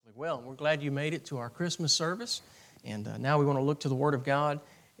Well, we're glad you made it to our Christmas service, and now we want to look to the Word of God.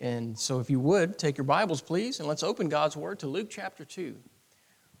 And so if you would, take your Bibles, please, and let's open God's Word to Luke chapter 2.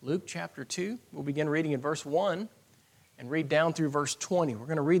 Luke chapter 2, we'll begin reading in verse 1 and read down through verse 20. We're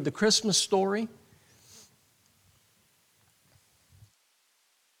going to read the Christmas story.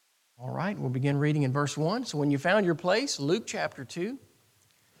 All right, we'll begin reading in verse 1. So when you found your place, Luke chapter 2,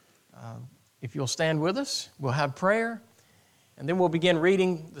 if you'll stand with us, we'll have prayer. And then we'll begin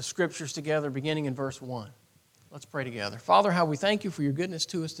reading the Scriptures together, beginning in verse 1. Let's pray together. Father, how we thank you for your goodness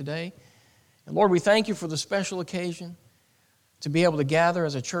to us today. And Lord, we thank you for the special occasion to be able to gather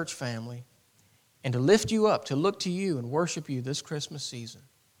as a church family and to lift you up, to look to you and worship you this Christmas season.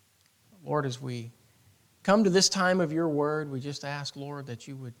 Lord, as we come to this time of your word, we just ask, Lord, that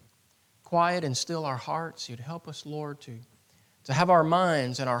you would quiet and still our hearts. You'd help us, Lord, to have our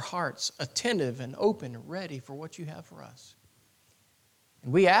minds and our hearts attentive and open and ready for what you have for us.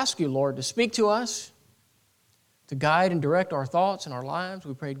 And we ask you, Lord, to speak to us, to guide and direct our thoughts and our lives.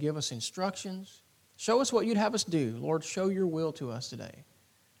 We pray to give us instructions. Show us what you'd have us do. Lord, show your will to us today.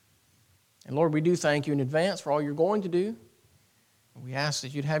 And Lord, we do thank you in advance for all you're going to do. And we ask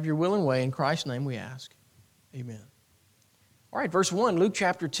that you'd have your will and way. In Christ's name we ask. Amen. All right, verse 1, Luke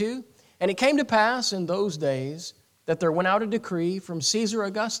chapter 2. And it came to pass in those days that there went out a decree from Caesar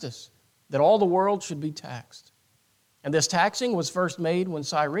Augustus that all the world should be taxed. And this taxing was first made when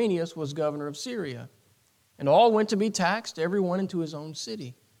Cyrenius was governor of Syria. And all went to be taxed, every one into his own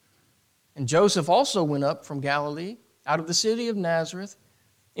city. And Joseph also went up from Galilee, out of the city of Nazareth,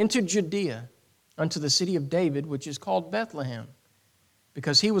 into Judea, unto the city of David, which is called Bethlehem,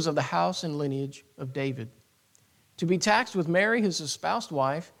 because he was of the house and lineage of David, to be taxed with Mary, his espoused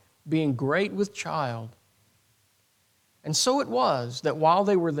wife, being great with child. And so it was that while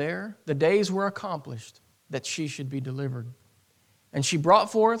they were there, the days were accomplished, that she should be delivered. And she brought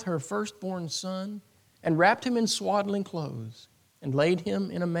forth her firstborn son, and wrapped him in swaddling clothes, and laid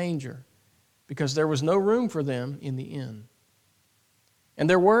him in a manger, because there was no room for them in the inn. And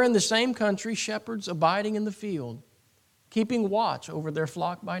there were in the same country shepherds abiding in the field, keeping watch over their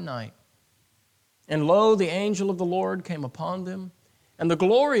flock by night. And lo, the angel of the Lord came upon them, and the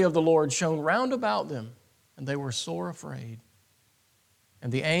glory of the Lord shone round about them, and they were sore afraid.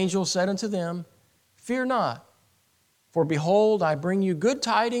 And the angel said unto them, Fear not, for behold, I bring you good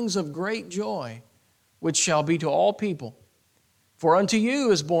tidings of great joy, which shall be to all people. For unto you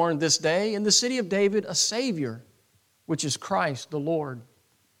is born this day in the city of David a Savior, which is Christ the Lord.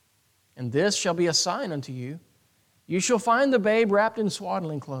 And this shall be a sign unto you. You shall find the babe wrapped in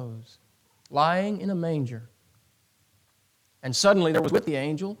swaddling clothes, lying in a manger. And suddenly there was with the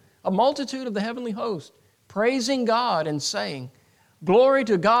angel a multitude of the heavenly host, praising God and saying, Glory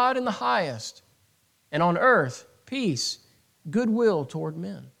to God in the highest, and on earth peace, goodwill toward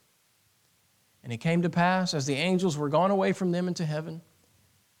men. And it came to pass, as the angels were gone away from them into heaven,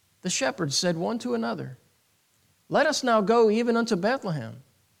 the shepherds said one to another, Let us now go even unto Bethlehem,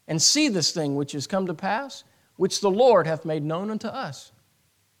 and see this thing which is come to pass, which the Lord hath made known unto us.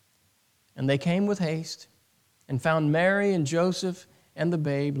 And they came with haste, and found Mary and Joseph and the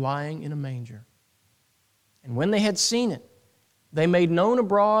babe lying in a manger. And when they had seen it, they made known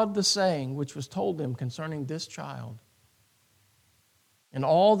abroad the saying which was told them concerning this child. And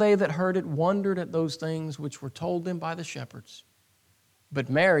all they that heard it wondered at those things which were told them by the shepherds. But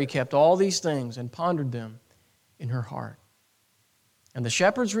Mary kept all these things and pondered them in her heart. And the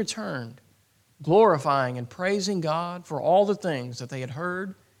shepherds returned, glorifying and praising God for all the things that they had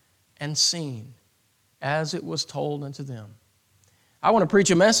heard and seen, as it was told unto them. I want to preach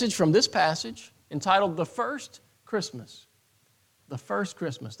a message from this passage entitled, The First Christmas. The First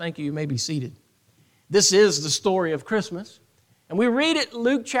Christmas. Thank you. You may be seated. This is the story of Christmas. And we read it,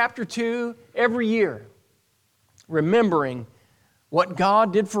 Luke chapter 2, every year, remembering what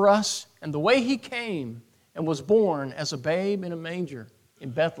God did for us and the way He came and was born as a babe in a manger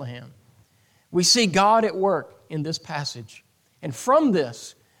in Bethlehem. We see God at work in this passage. And from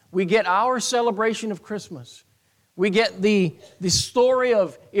this, we get our celebration of Christmas. We get the story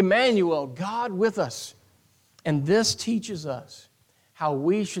of Emmanuel, God with us. And this teaches us how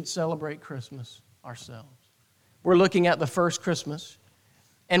we should celebrate Christmas ourselves. We're looking at the first Christmas.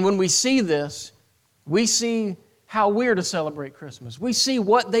 And when we see this, we see how we're to celebrate Christmas. We see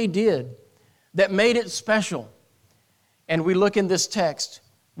what they did that made it special. And we look in this text,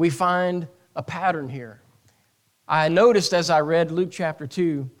 we find a pattern here. I noticed as I read Luke chapter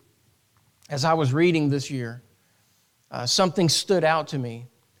 2, as I was reading this year, something stood out to me.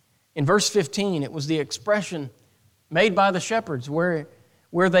 In verse 15, it was the expression made by the shepherds where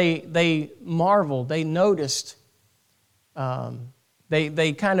they marveled, they noticed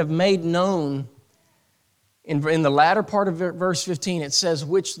They kind of made known, in the latter part of verse 15, it says,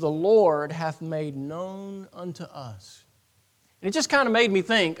 which the Lord hath made known unto us. And it just kind of made me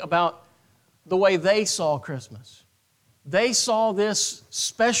think about the way they saw Christmas. They saw this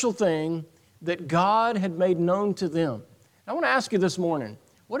special thing that God had made known to them. I want to ask you this morning,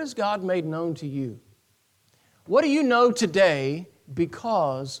 what has God made known to you? What do you know today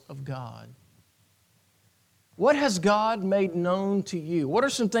because of God? What has God made known to you? What are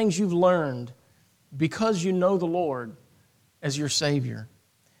some things you've learned because you know the Lord as your Savior?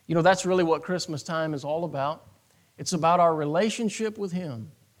 You know, that's really what Christmas time is all about. It's about our relationship with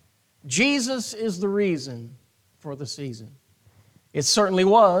Him. Jesus is the reason for the season. It certainly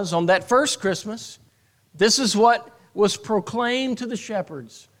was on that first Christmas. This is what was proclaimed to the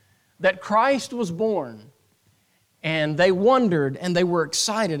shepherds, that Christ was born. And they wondered and they were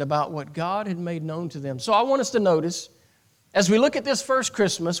excited about what God had made known to them. So I want us to notice, as we look at this first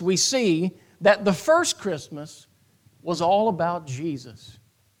Christmas, we see that the first Christmas was all about Jesus.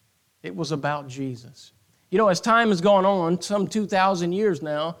 It was about Jesus. You know, as time has gone on, some 2,000 years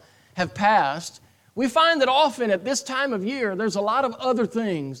now have passed, we find that often at this time of year, there's a lot of other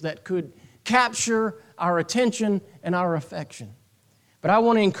things that could capture our attention and our affection. But I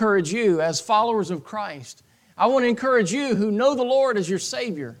want to encourage you as followers of Christ, I want to encourage you who know the Lord as your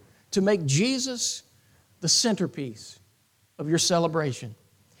Savior to make Jesus the centerpiece of your celebration.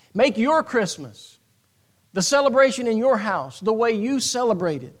 Make your Christmas, the celebration in your house, the way you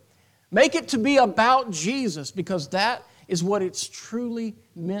celebrate it. Make it to be about Jesus, because that is what it's truly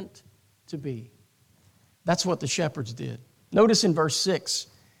meant to be. That's what the shepherds did. Notice in verse 6,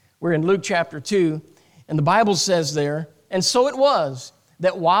 we're in Luke chapter 2, and the Bible says there, and so it was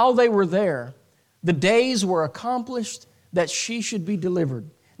that while they were there, the days were accomplished that she should be delivered.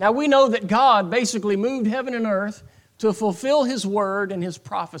 Now we know that God basically moved heaven and earth to fulfill His word and His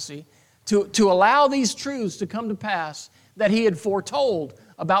prophecy, to allow these truths to come to pass that He had foretold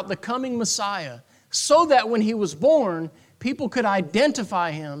about the coming Messiah, so that when He was born, people could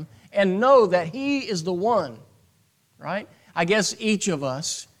identify Him and know that He is the one, right? I guess each of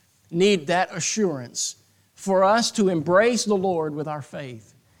us need that assurance for us to embrace the Lord with our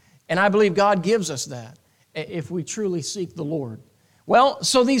faith. And I believe God gives us that if we truly seek the Lord. Well,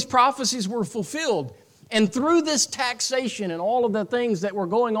 so these prophecies were fulfilled. And through this taxation and all of the things that were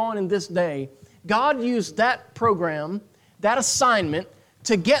going on in this day, God used that program, that assignment,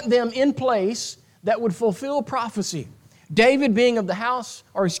 to get them in place that would fulfill prophecy. Joseph being of the house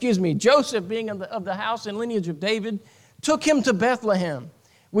and lineage of David, took him to Bethlehem,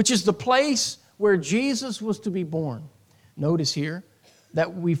 which is the place where Jesus was to be born. Notice here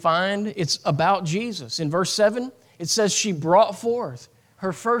that we find it's about Jesus. In verse 7, it says she brought forth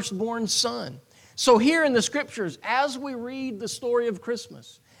her firstborn son. So here in the Scriptures, as we read the story of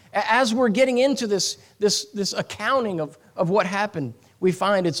Christmas, as we're getting into this accounting of what happened, we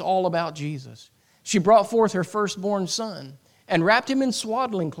find it's all about Jesus. She brought forth her firstborn son and wrapped him in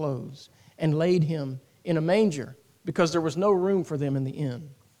swaddling clothes and laid him in a manger, because there was no room for them in the inn.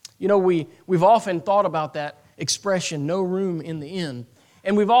 You know, we've often thought about that expression, no room in the inn.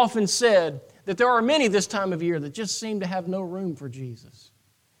 And we've often said that there are many this time of year that just seem to have no room for Jesus.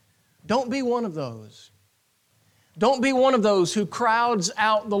 Don't be one of those. Don't be one of those who crowds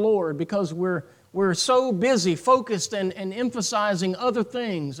out the Lord because we're so busy, focused, and emphasizing other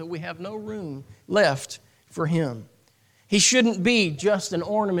things that we have no room left for Him. He shouldn't be just an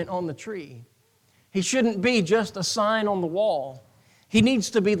ornament on the tree. He shouldn't be just a sign on the wall. He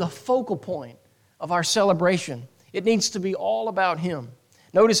needs to be the focal point of our celebration. It needs to be all about Him.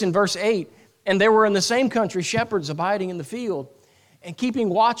 Notice in verse 8, and there were in the same country shepherds abiding in the field and keeping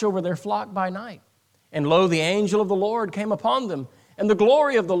watch over their flock by night. And lo, the angel of the Lord came upon them, and the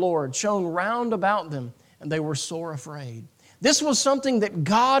glory of the Lord shone round about them, and they were sore afraid. This was something that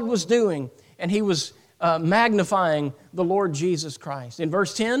God was doing, and He was magnifying the Lord Jesus Christ. In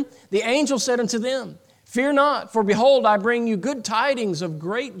verse 10, the angel said unto them, fear not, for behold, I bring you good tidings of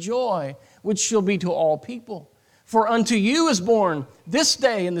great joy, which shall be to all people. For unto you is born this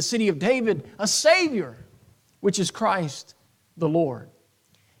day in the city of David a Savior, which is Christ the Lord.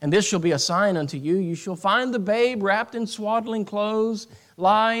 And this shall be a sign unto you. You shall find the babe wrapped in swaddling clothes,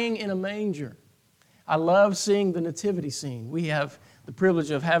 lying in a manger. I love seeing the nativity scene. We have the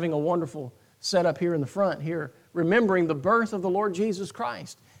privilege of having a wonderful setup here in the front here, remembering the birth of the Lord Jesus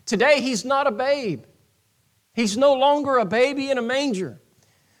Christ. Today, He's not a babe. He's no longer a baby in a manger.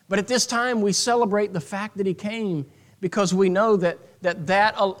 But at this time, we celebrate the fact that He came because we know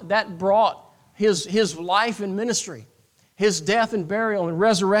that brought His life and ministry, His death and burial and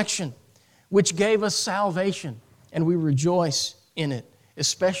resurrection, which gave us salvation, and we rejoice in it.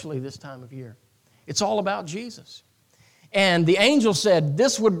 especially this time of year. It's all about Jesus. And the angel said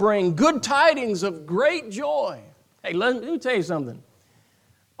this would bring good tidings of great joy. Hey, let me tell you something.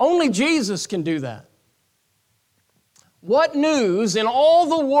 Only Jesus can do that. What news in all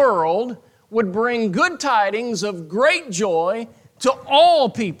the world would bring good tidings of great joy to all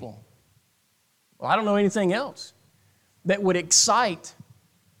people? Well, I don't know anything else that would excite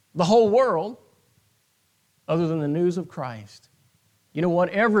the whole world other than the news of Christ. You know what?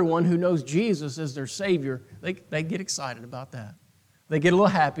 Everyone who knows Jesus as their Savior, they get excited about that. They get a little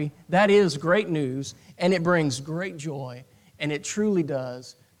happy. That is great news, and it brings great joy, and it truly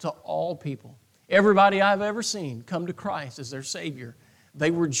does to all people. Everybody I've ever seen come to Christ as their Savior, they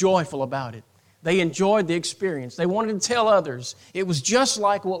were joyful about it. They enjoyed the experience. They wanted to tell others. It was just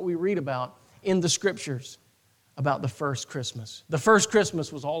like what we read about in the Scriptures about the first Christmas. The first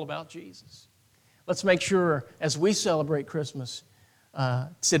Christmas was all about Jesus. Let's make sure as we celebrate Christmas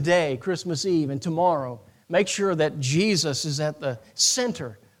today, Christmas Eve, and tomorrow, make sure that Jesus is at the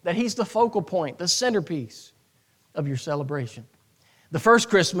center, that He's the focal point, the centerpiece of your celebration. The first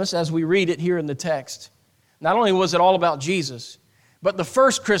Christmas, as we read it here in the text, not only was it all about Jesus, but the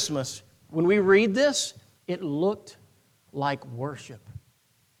first Christmas, when we read this, it looked like worship.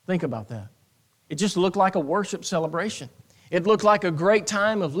 Think about that. It just looked like a worship celebration. It looked like a great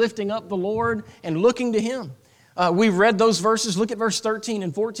time of lifting up the Lord and looking to Him. We've read those verses. Look at verse 13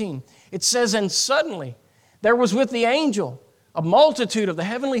 and 14. It says, "And suddenly there was with the angel a multitude of the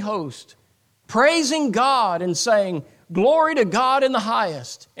heavenly host, praising God and saying, 'Glory to God in the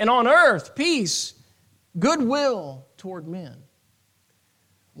highest, and on earth peace, goodwill toward men.'"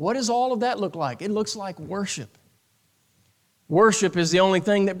 What does all of that look like? It looks like worship. Worship is the only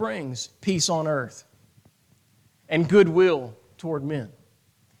thing that brings peace on earth and goodwill toward men.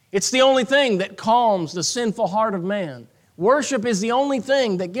 It's the only thing that calms the sinful heart of man. Worship is the only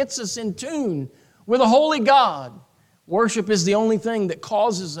thing that gets us in tune with a holy God. Worship is the only thing that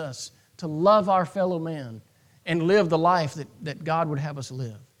causes us to love our fellow man and live the life that God would have us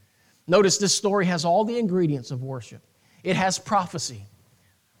live. Notice this story has all the ingredients of worship. It has prophecy.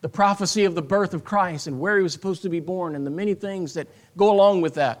 The prophecy of the birth of Christ and where He was supposed to be born and the many things that go along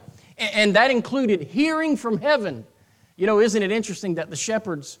with that. And that included hearing from heaven. You know, isn't it interesting that the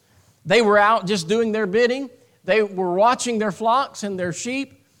shepherds, they were out just doing their bidding. They were watching their flocks and their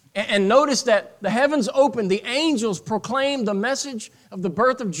sheep. And notice that the heavens opened. The angels proclaimed the message of the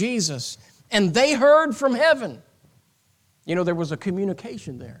birth of Jesus. And they heard from heaven. You know, there was a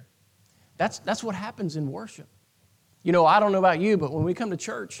communication there. That's what happens in worship. You know, I don't know about you, but when we come to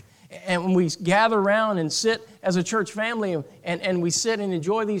church and when we gather around and sit as a church family and we sit and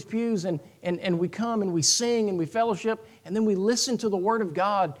enjoy these pews and we come and we sing and we fellowship and then we listen to the Word of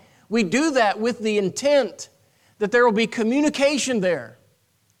God, we do that with the intent that there will be communication there.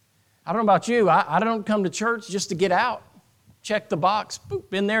 I don't know about you. I don't come to church just to get out, check the box, boop,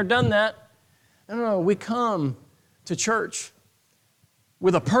 been there, done that. No, we come to church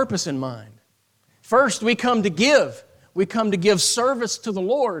with a purpose in mind. First, we come to give. We come to give service to the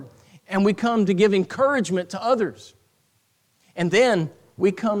Lord, and we come to give encouragement to others. And then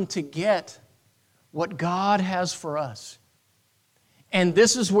we come to get what God has for us. And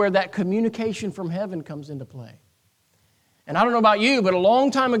this is where that communication from heaven comes into play. And I don't know about you, but a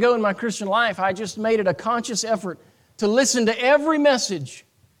long time ago in my Christian life, I just made it a conscious effort to listen to every message,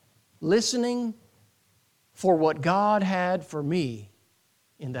 listening for what God had for me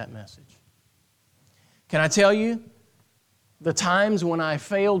in that message. Can I tell you, the times when I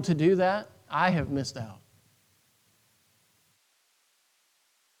failed to do that, I have missed out.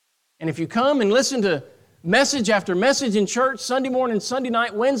 And if you come and listen to message after message in church, Sunday morning, Sunday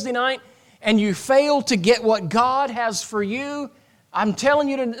night, Wednesday night, and you fail to get what God has for you, I'm telling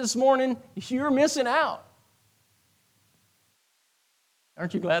you this morning, you're missing out.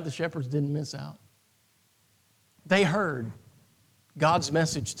 Aren't you glad the shepherds didn't miss out? They heard God's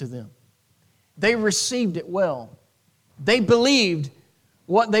message to them. They received it well. They believed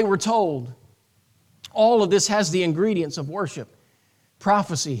what they were told. All of this has the ingredients of worship.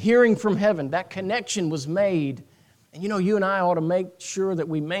 Prophecy, hearing from heaven, that connection was made. And you know, you and I ought to make sure that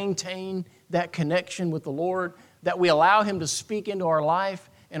we maintain that connection with the Lord, that we allow Him to speak into our life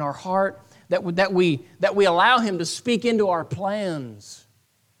and our heart, that we allow Him to speak into our plans.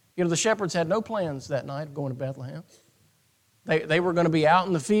 You know, the shepherds had no plans that night of going to Bethlehem. They were going to be out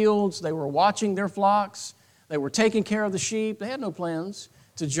in the fields. They were watching their flocks. They were taking care of the sheep. They had no plans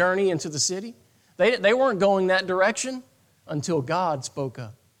to journey into the city. They weren't going that direction until God spoke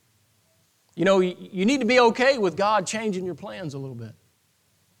up. You know, you need to be okay with God changing your plans a little bit.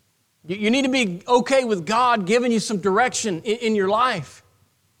 You need to be okay with God giving you some direction in your life.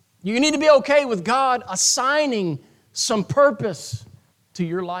 You need to be okay with God assigning some purpose to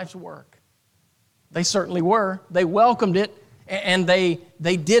your life's work. They certainly were. They welcomed it, and they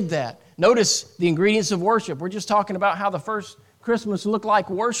did that. Notice the ingredients of worship. We're just talking about how the first Christmas looked like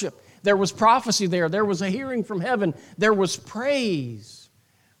worship. There was prophecy there. There was a hearing from heaven. There was praise.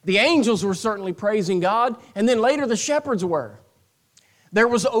 The angels were certainly praising God, and then later the shepherds were. There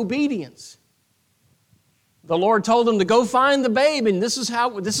was obedience. The Lord told them to go find the babe, and this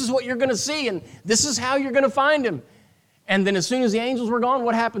is what you're going to see, and this is how you're going to find him. And then as soon as the angels were gone,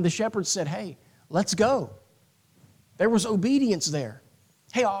 what happened? The shepherds said, hey, let's go. There was obedience there.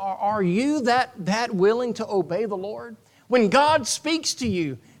 Hey, are you that willing to obey the Lord? When God speaks to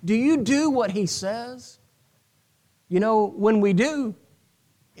you, do you do what He says? You know, when we do,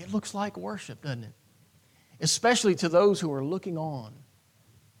 it looks like worship, doesn't it? Especially to those who are looking on.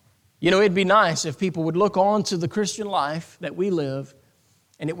 You know, it'd be nice if people would look on to the Christian life that we live,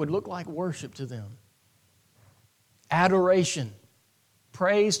 and it would look like worship to them. Adoration,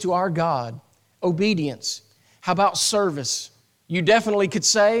 praise to our God, obedience. How about service? You definitely could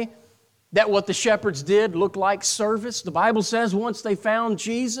say that what the shepherds did looked like service. The Bible says once they found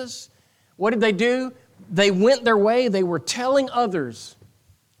Jesus, what did they do? They went their way. They were telling others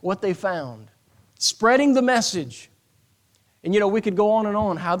what they found, spreading the message. And you know, we could go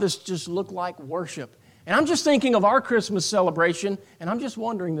on how this just looked like worship. And I'm just thinking of our Christmas celebration, and I'm just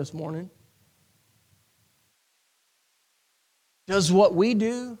wondering this morning, does what we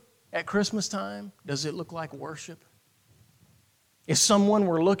do at Christmas time, does it look like worship? If someone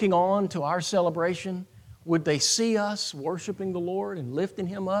were looking on to our celebration, would they see us worshiping the Lord and lifting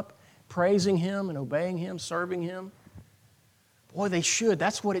Him up, praising Him and obeying Him, serving Him? Boy, they should.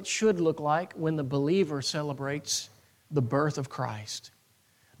 That's what it should look like when the believer celebrates the birth of Christ.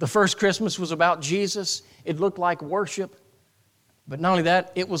 The first Christmas was about Jesus. It looked like worship. But not only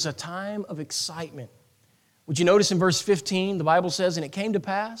that, it was a time of excitement. Would you notice in verse 15, the Bible says, "And it came to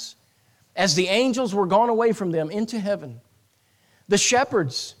pass, as the angels were gone away from them into heaven, the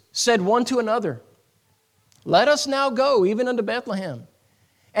shepherds said one to another, Let us now go even unto Bethlehem,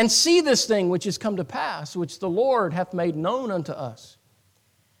 and see this thing which is come to pass, which the Lord hath made known unto us.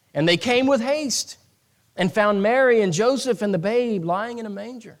 And they came with haste, and found Mary and Joseph and the babe lying in a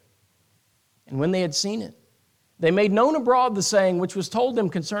manger. And when they had seen it, they made known abroad the saying which was told them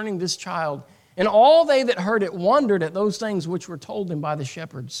concerning this child. And all they that heard it wondered at those things which were told them by the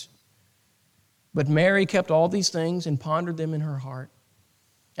shepherds. But Mary kept all these things and pondered them in her heart.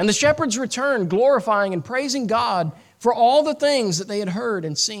 And the shepherds returned, glorifying and praising God for all the things that they had heard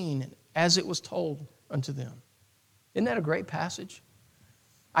and seen, as it was told unto them." Isn't that a great passage?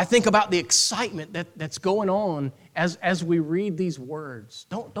 I think about the excitement that's going on as we read these words.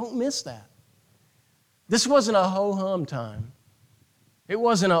 Don't miss that. This wasn't a ho-hum time. It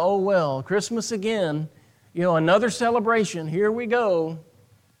wasn't a, oh well, Christmas again, another celebration, here we go.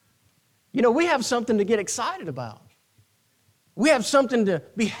 We have something to get excited about. We have something to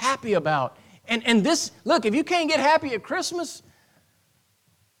be happy about. And this, look, if you can't get happy at Christmas,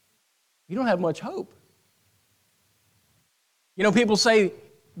 you don't have much hope. People say,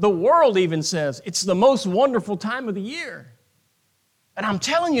 the world even says, it's the most wonderful time of the year. And I'm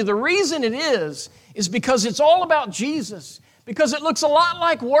telling you, the reason it is because it's all about Jesus, because it looks a lot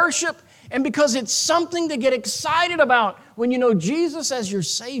like worship, and because it's something to get excited about when you know Jesus as your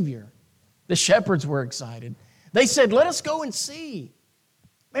Savior. The shepherds were excited. They said, let us go and see.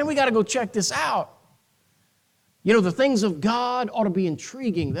 Man, we got to go check this out. The things of God ought to be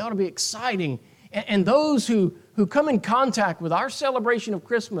intriguing. They ought to be exciting. And those who come in contact with our celebration of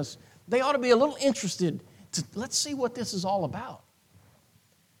Christmas, they ought to be a little interested let's see what this is all about.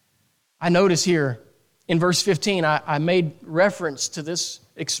 I notice here in verse 15, I made reference to this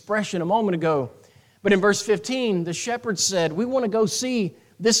expression a moment ago. But in verse 15, the shepherds said, we want to go see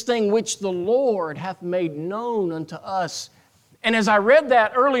this thing which the Lord hath made known unto us. And as I read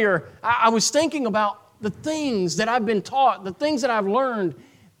that earlier, I was thinking about the things that I've been taught, the things that I've learned,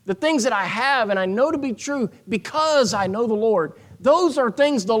 the things that I have and I know to be true because I know the Lord. Those are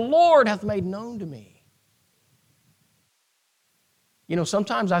things the Lord hath made known to me.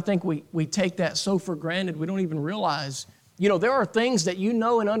 Sometimes I think we take that so for granted we don't even realize, there are things that you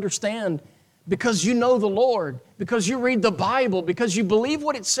know and understand because you know the Lord, because you read the Bible, because you believe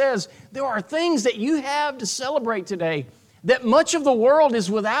what it says. There are things that you have to celebrate today that much of the world is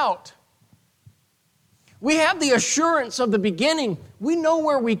without. We have the assurance of the beginning. We know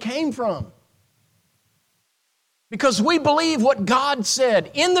where we came from. Because we believe what God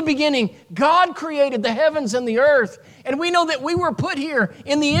said. In the beginning, God created the heavens and the earth. And we know that we were put here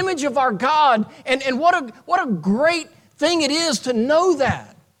in the image of our God. And what a great thing it is to know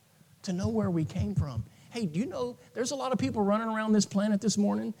that. to know where we came from. Hey, do you know there's a lot of people running around this planet this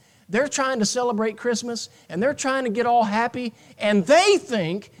morning? They're trying to celebrate Christmas, and they're trying to get all happy, and they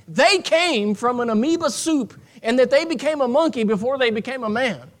think they came from an amoeba soup and that they became a monkey before they became a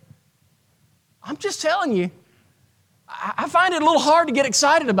man. I'm just telling you, I find it a little hard to get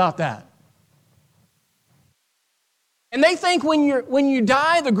excited about that. And they think when you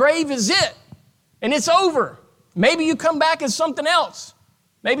die, the grave is it, and it's over. Maybe you come back as something else,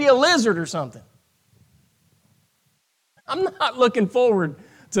 maybe a lizard or something. I'm not looking forward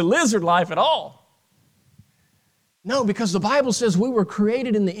to lizard life at all. No, because the Bible says we were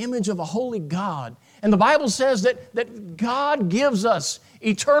created in the image of a holy God. And the Bible says that God gives us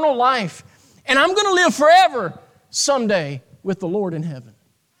eternal life. And I'm going to live forever someday with the Lord in heaven.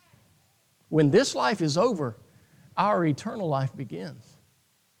 When this life is over, our eternal life begins.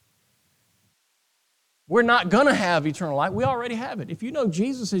 We're not going to have eternal life. We already have it. If you know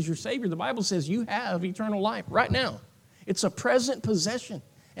Jesus as your Savior, the Bible says you have eternal life right now. It's a present possession.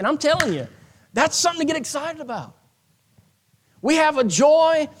 And I'm telling you, that's something to get excited about. We have a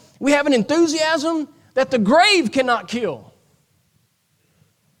joy, we have an enthusiasm that the grave cannot kill.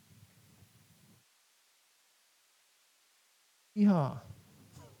 Yeah.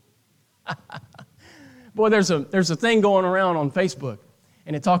 Boy, there's a thing going around on Facebook,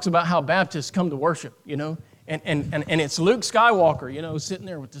 and it talks about how Baptists come to worship, you know, and it's Luke Skywalker, you know, sitting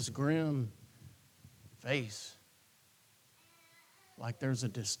there with this grim face. Like there's a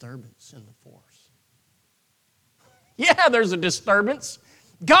disturbance in the force. Yeah, there's a disturbance.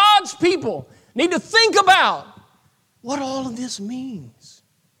 God's people need to think about what all of this means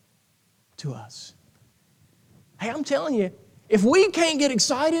to us. Hey, I'm telling you, if we can't get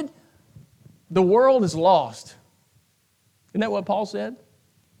excited, the world is lost. Isn't that what Paul said?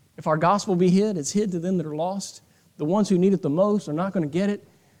 If our gospel be hid, it's hid to them that are lost. The ones who need it the most are not going to get it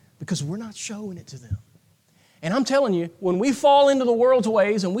because we're not showing it to them. And I'm telling you, when we fall into the world's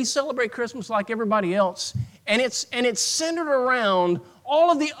ways and we celebrate Christmas like everybody else, and it's centered around all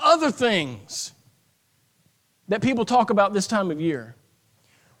of the other things that people talk about this time of year,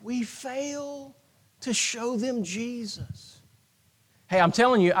 we fail to show them Jesus. Hey, I'm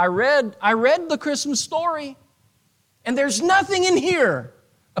telling you, I read the Christmas story, and there's nothing in here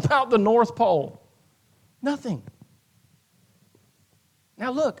about the North Pole. Nothing. Now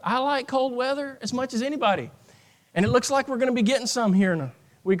look, I like cold weather as much as anybody. And it looks like we're going to be getting some here in a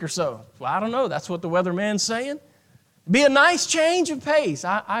week or so. Well, I don't know. That's what the weatherman's saying. Be a nice change of pace.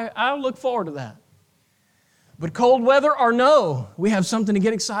 I look forward to that. But cold weather or no, we have something to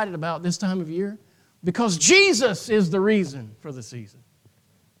get excited about this time of year because Jesus is the reason for the season.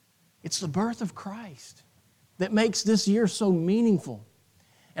 It's the birth of Christ that makes this year so meaningful.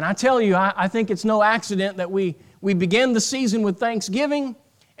 And I tell you, I think it's no accident that we begin the season with Thanksgiving.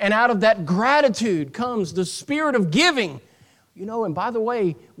 And out of that gratitude comes the spirit of giving. You know, and by the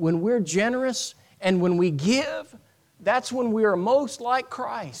way, when we're generous and when we give, that's when we are most like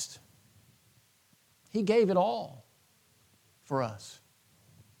Christ. He gave it all for us.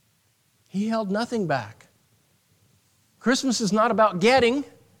 He held nothing back. Christmas is not about getting,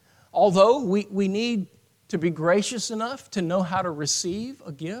 although we need to be gracious enough to know how to receive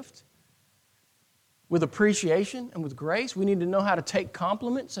a gift. With appreciation and with grace. We need to know how to take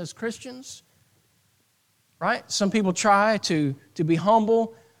compliments as Christians. Right? Some people try to be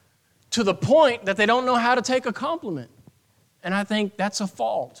humble to the point that they don't know how to take a compliment. And I think that's a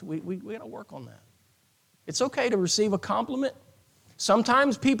fault. We got to work on that. It's okay to receive a compliment.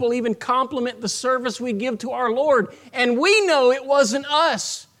 Sometimes people even compliment the service we give to our Lord, and we know it wasn't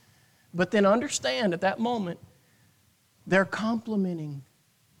us. But then understand at that moment, they're complimenting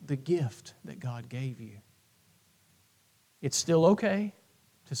the gift that God gave you. It's still okay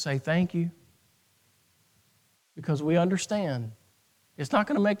to say thank you because we understand it's not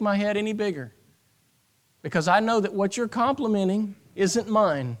going to make my head any bigger because I know that what you're complimenting isn't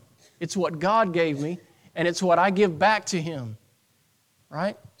mine. It's what God gave me and it's what I give back to Him.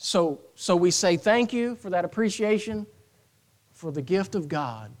 Right? So we say thank you for that appreciation for the gift of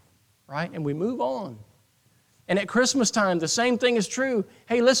God. Right? And we move on. And at Christmas time, the same thing is true.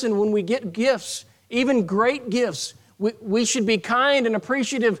 Hey, listen, when we get gifts, even great gifts, we should be kind and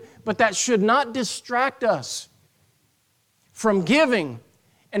appreciative, but that should not distract us from giving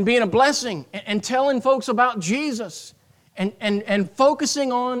and being a blessing and telling folks about Jesus and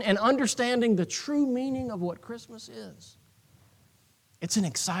focusing on and understanding the true meaning of what Christmas is. It's an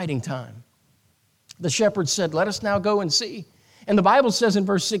exciting time. The shepherds said, "Let us now go and see." And the Bible says in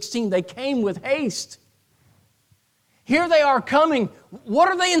verse 16, they came with haste. Here they are coming. What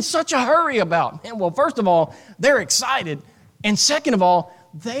are they in such a hurry about? And well, first of all, they're excited. And second of all,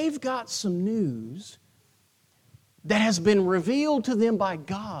 they've got some news that has been revealed to them by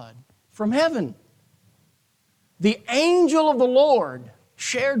God from heaven. The angel of the Lord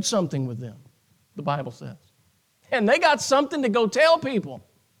shared something with them, the Bible says. And they got something to go tell people.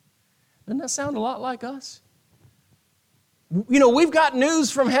 Doesn't that sound a lot like us? You know, we've got news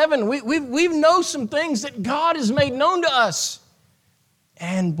from heaven. We know some things that God has made known to us.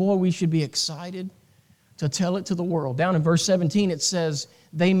 And boy, we should be excited to tell it to the world. Down in verse 17 it says,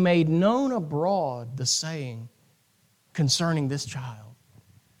 they made known abroad the saying concerning this child.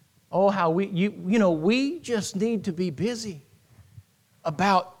 Oh, how we just need to be busy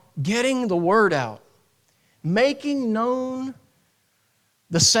about getting the word out, making known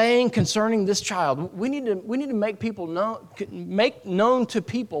the saying concerning this child. We need to make known to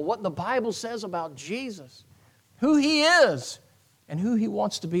people what the Bible says about Jesus, who He is, and who He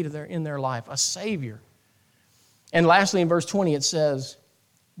wants to be in their life, a Savior. And lastly, in verse 20, it says,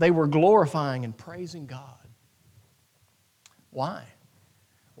 they were glorifying and praising God. Why?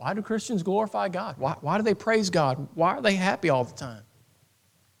 Why do Christians glorify God? Why do they praise God? Why are they happy all the time?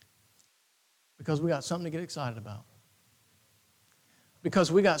 Because we got something to get excited about.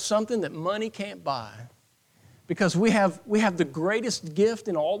 Because we got something that money can't buy. Because we have the greatest gift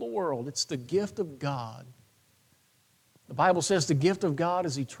in all the world. It's the gift of God. The Bible says the gift of God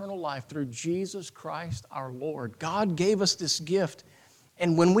is eternal life through Jesus Christ our Lord. God gave us this gift.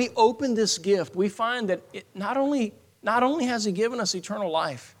 And when we open this gift, we find that it not only has He given us eternal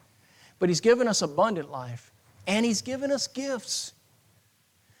life, but He's given us abundant life. And He's given us gifts.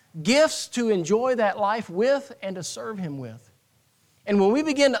 Gifts to enjoy that life with and to serve Him with. And when we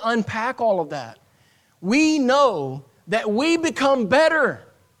begin to unpack all of that, we know that we become better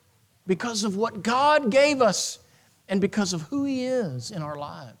because of what God gave us and because of who He is in our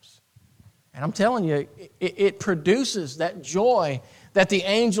lives. And I'm telling you, it produces that joy that the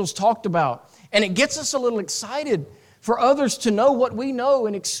angels talked about. And it gets us a little excited for others to know what we know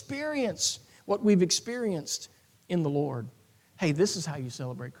and experience what we've experienced in the Lord. Hey, this is how you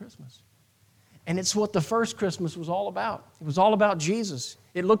celebrate Christmas. And it's what the first Christmas was all about. It was all about Jesus.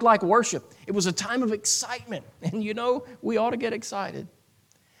 It looked like worship. It was a time of excitement. And you know, we ought to get excited.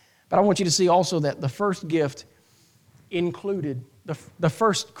 But I want you to see also that the first gift included, the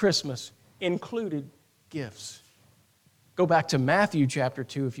first Christmas included gifts. Go back to Matthew chapter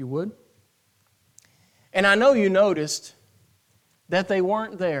 2, if you would. And I know you noticed that they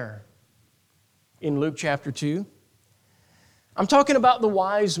weren't there in Luke chapter 2. I'm talking about the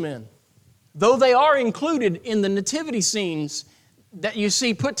wise men. Though they are included in the nativity scenes that you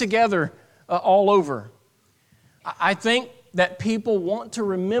see put together all over, I think that people want to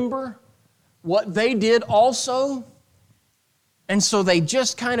remember what they did also, and so they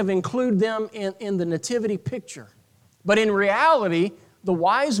just kind of include them in the nativity picture. But in reality, the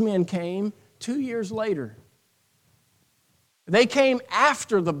wise men came 2 years later. They came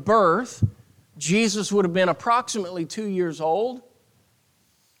after the birth. Jesus would have been approximately 2 years old.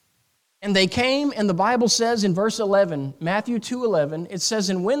 And they came, and the Bible says in verse 11, Matthew 2:11, it says,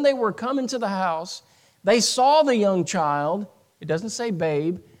 and when they were come into the house, they saw the young child, it doesn't say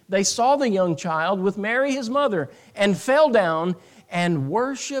babe, they saw the young child with Mary his mother, and fell down and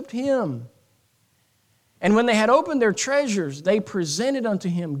worshiped Him. And when they had opened their treasures, they presented unto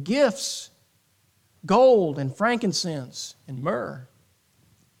Him gifts, gold and frankincense and myrrh.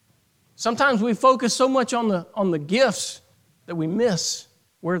 Sometimes we focus so much on the gifts that we miss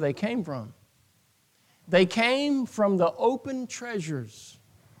where they came from. They came from the open treasures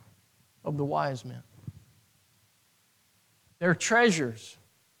of the wise men. Their treasures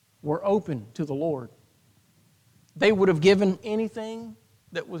were open to the Lord. They would have given anything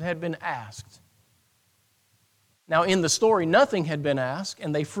that had been asked. Now, in the story, nothing had been asked,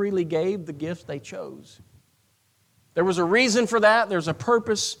 and they freely gave the gifts they chose. There was a reason for that. There's a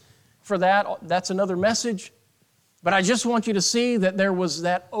purpose for that. That's another message. But I just want you to see that there was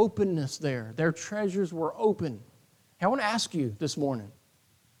that openness there. Their treasures were open. I want to ask you this morning,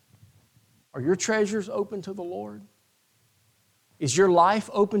 are your treasures open to the Lord? Is your life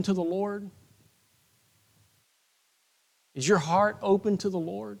open to the Lord? Is your heart open to the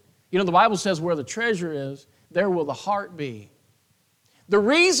Lord? You know, the Bible says where the treasure is, there will the heart be. The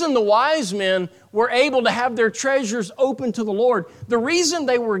reason the wise men were able to have their treasures open to the Lord, the reason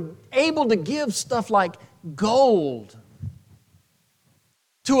they were able to give stuff like gold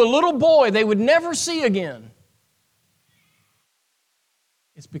to a little boy they would never see again,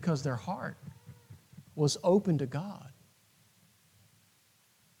 it's because their heart was open to God.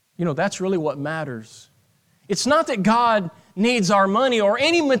 You know, that's really what matters. It's not that God needs our money or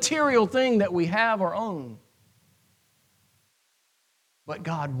any material thing that we have or own. But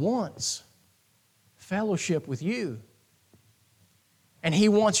God wants fellowship with you. And He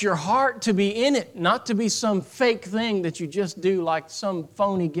wants your heart to be in it, not to be some fake thing that you just do like some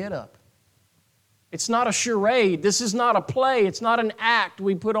phony get-up. It's not a charade. This is not a play. It's not an act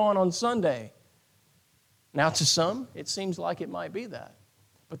we put on Sunday. Now, to some, it seems like it might be that.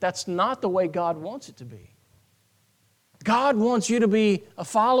 But that's not the way God wants it to be. God wants you to be a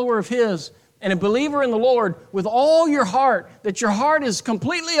follower of His and a believer in the Lord with all your heart, that your heart is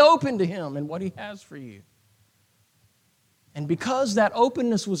completely open to Him and what He has for you. And because that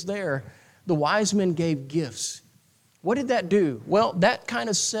openness was there, the wise men gave gifts. What did that do? Well, that kind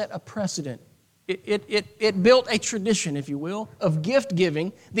of set a precedent. It built a tradition, if you will, of gift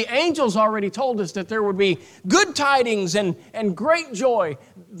giving. The angels already told us that there would be good tidings and great joy.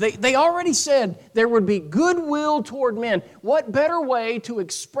 They already said there would be goodwill toward men. What better way to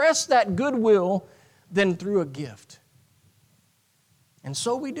express that goodwill than through a gift? And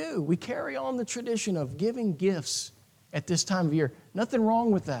so we do. We carry on the tradition of giving gifts at this time of year. Nothing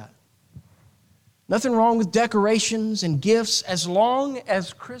wrong with that. Nothing wrong with decorations and gifts as long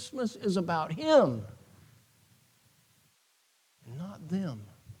as Christmas is about Him and not them.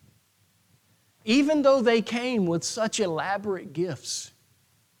 Even though they came with such elaborate gifts,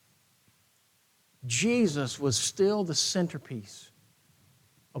 Jesus was still the centerpiece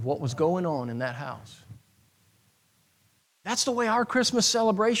of what was going on in that house. That's the way our Christmas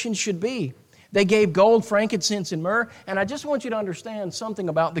celebration should be. They gave gold, frankincense, and myrrh. And I just want you to understand something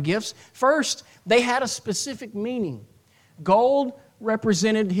about the gifts. First, they had a specific meaning. Gold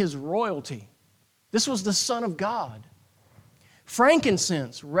represented His royalty. This was the Son of God.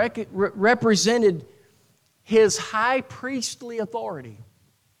 Frankincense represented His high priestly authority.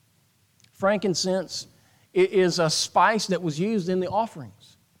 Frankincense is a spice that was used in the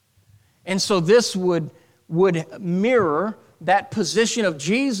offerings. And so this would mirror that position of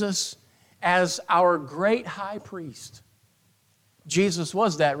Jesus as our great high priest. Jesus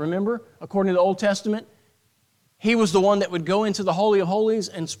was that, remember? According to the Old Testament, He was the one that would go into the Holy of Holies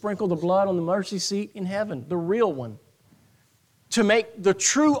and sprinkle the blood on the mercy seat in heaven, the real one, to make the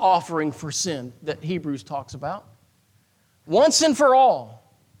true offering for sin that Hebrews talks about, once and for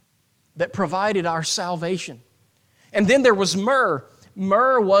all, that provided our salvation. And then there was myrrh.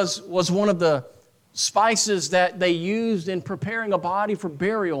 Myrrh was one of the spices that they used in preparing a body for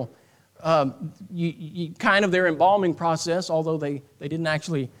burial. Kind of their embalming process, although they didn't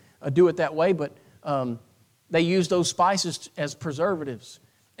actually do it that way, but they used those spices as preservatives,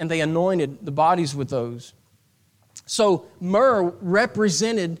 and they anointed the bodies with those. So myrrh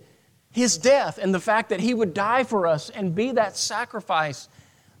represented His death and the fact that He would die for us and be that sacrifice,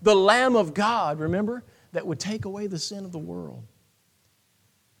 the Lamb of God, remember, that would take away the sin of the world.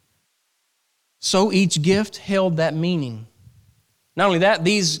 So each gift held that meaning. Not only that,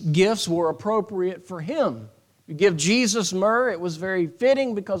 these gifts were appropriate for Him. You give Jesus myrrh, it was very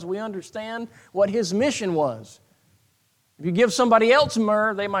fitting because we understand what His mission was. If you give somebody else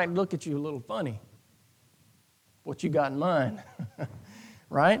myrrh, they might look at you a little funny. What you got in mind,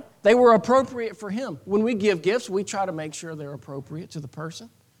 right? They were appropriate for Him. When we give gifts, we try to make sure they're appropriate to the person.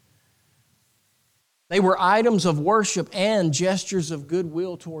 They were items of worship and gestures of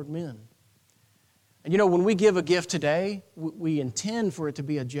goodwill toward men. And you know, when we give a gift today, we intend for it to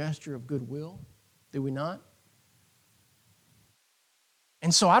be a gesture of goodwill, do we not?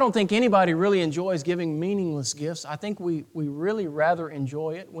 And so I don't think anybody really enjoys giving meaningless gifts. I think we really rather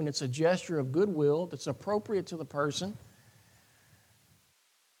enjoy it when it's a gesture of goodwill that's appropriate to the person,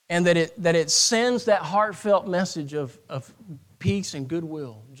 and that it sends that heartfelt message of peace and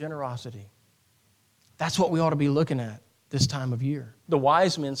goodwill, generosity. That's what we ought to be looking at this time of year. The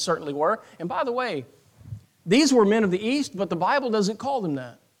wise men certainly were. And by the way, these were men of the East, but the Bible doesn't call them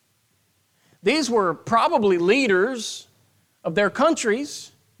that. These were probably leaders of their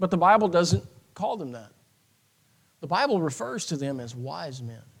countries, but the Bible doesn't call them that. The Bible refers to them as wise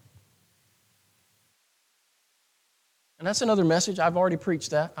men. And that's another message. I've already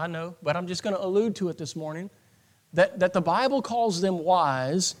preached that, I know, but I'm just going to allude to it this morning, that the Bible calls them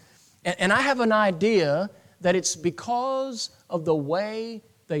wise, and I have an idea that it's because of the way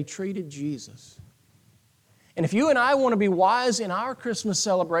they treated Jesus. And if you and I want to be wise in our Christmas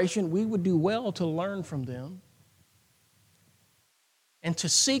celebration, we would do well to learn from them and to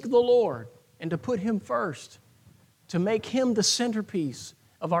seek the Lord and to put Him first, to make Him the centerpiece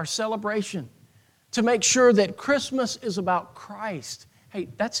of our celebration, to make sure that Christmas is about Christ. Hey,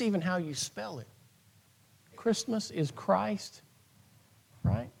 that's even how you spell it. Christmas is Christ,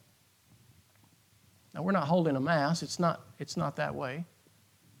 right? Now, we're not holding a mass. It's not that way.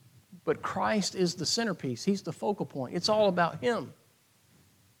 But Christ is the centerpiece. He's the focal point. It's all about Him.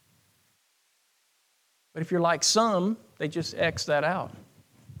 But if you're like some, they just X that out.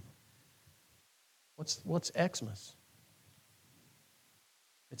 What's Xmas?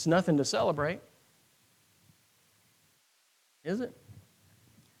 It's nothing to celebrate, is it?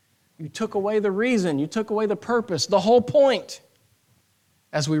 You took away the reason, you took away the purpose, the whole point.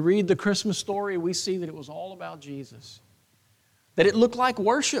 As we read the Christmas story, we see that it was all about Jesus. That it looked like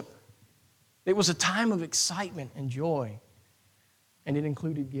worship. It was a time of excitement and joy. And it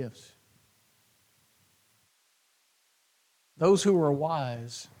included gifts. Those who were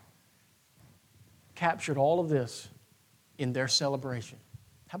wise captured all of this in their celebration.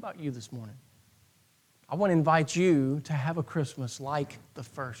 How about you this morning? I want to invite you to have a Christmas like the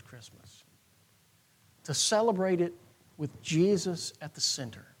first Christmas. To celebrate it with Jesus at the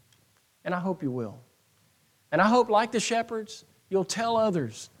center. And I hope you will. And I hope, like the shepherds, you'll tell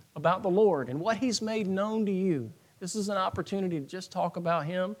others about the Lord and what He's made known to you. This is an opportunity to just talk about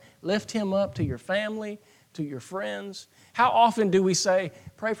Him, lift Him up to your family, to your friends. How often do we say,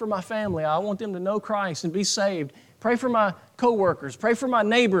 pray for my family, I want them to know Christ and be saved. Pray for my coworkers, pray for my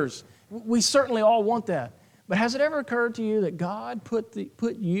neighbors. We certainly all want that. But has it ever occurred to you that God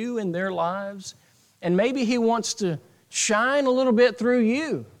put you in their lives and maybe He wants to shine a little bit through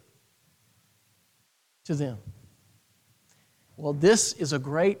you to them? Well, this is a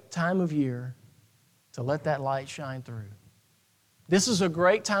great time of year to let that light shine through. This is a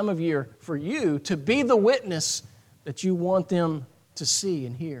great time of year for you to be the witness that you want them to see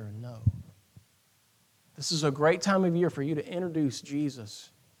and hear and know. This is a great time of year for you to introduce Jesus.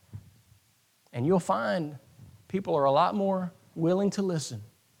 And you'll find people are a lot more willing to listen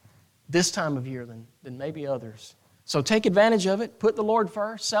this time of year than maybe others. So take advantage of it. Put the Lord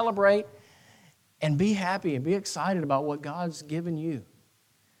first. Celebrate. And be happy and be excited about what God's given you.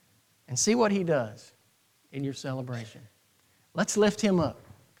 And see what He does in your celebration. Let's lift Him up.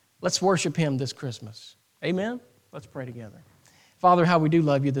 Let's worship Him this Christmas. Amen? Let's pray together. Father, how we do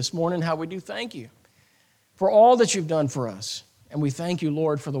love You this morning, how we do thank You for all that You've done for us. And we thank You,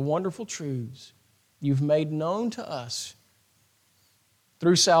 Lord, for the wonderful truths You've made known to us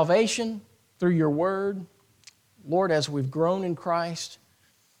through salvation, through Your Word. Lord, as we've grown in Christ,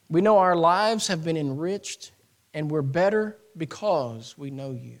 we know our lives have been enriched and we're better because we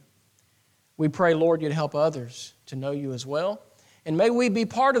know You. We pray, Lord, You'd help others to know You as well. And may we be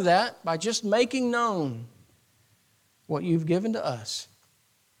part of that by just making known what You've given to us.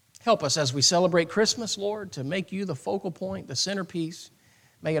 Help us as we celebrate Christmas, Lord, to make You the focal point, the centerpiece.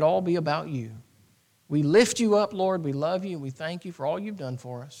 May it all be about You. We lift You up, Lord. We love You and we thank You for all You've done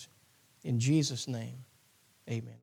for us. In Jesus' name, amen.